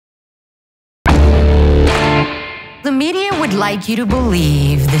The media would like you to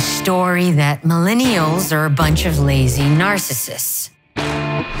believe the story that millennials are a bunch of lazy narcissists.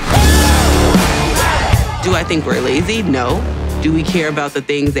 Do I think we're lazy? No. Do we care about the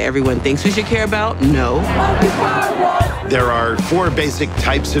things that everyone thinks we should care about? No. There are 4 basic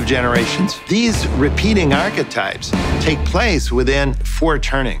types of generations. These repeating archetypes take place within 4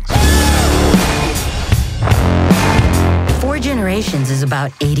 turnings. 4 generations is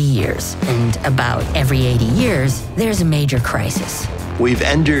about 80 years, and about every 80 years, there's a major crisis. We've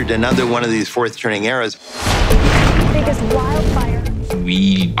entered another one of these 4th turning eras. Biggest wildfire.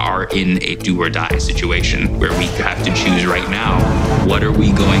 We are in a do-or-die situation where we have to choose right now, what are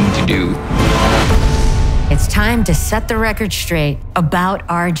we going to do? It's time to set the record straight about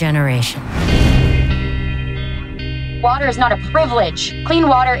our generation. Water is not a privilege. Clean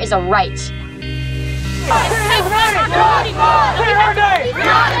water is a right. We are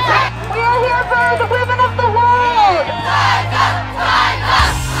here for the women of the world!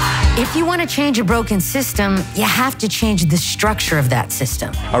 If you want to change a broken system, you have to change the structure of that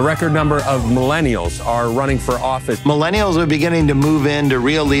system. A record number of millennials are running for office. Millennials are beginning to move into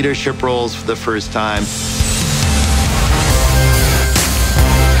real leadership roles for the first time.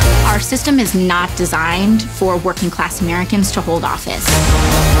 Our system is not designed for working class Americans to hold office.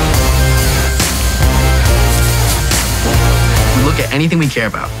 We look at anything we care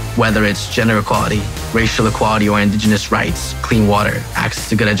about, whether it's gender equality, racial equality, or indigenous rights, clean water, access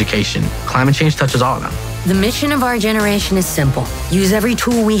to good education. Climate change touches all of them. The mission of our generation is simple. Use every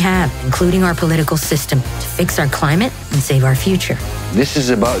tool we have, including our political system, to fix our climate and save our future. This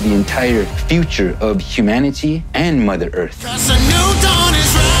is about the entire future of humanity and Mother Earth.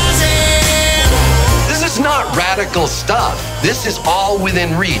 This is not radical stuff. This is all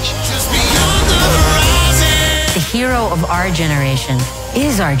within reach. The hero of our generation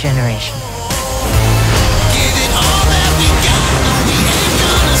is our generation.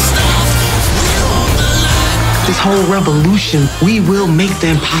 This whole revolution, we will make the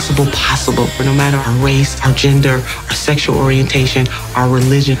impossible possible. No matter our race, our gender, our sexual orientation, our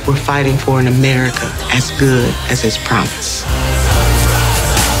religion, we're fighting for an America as good as its promise.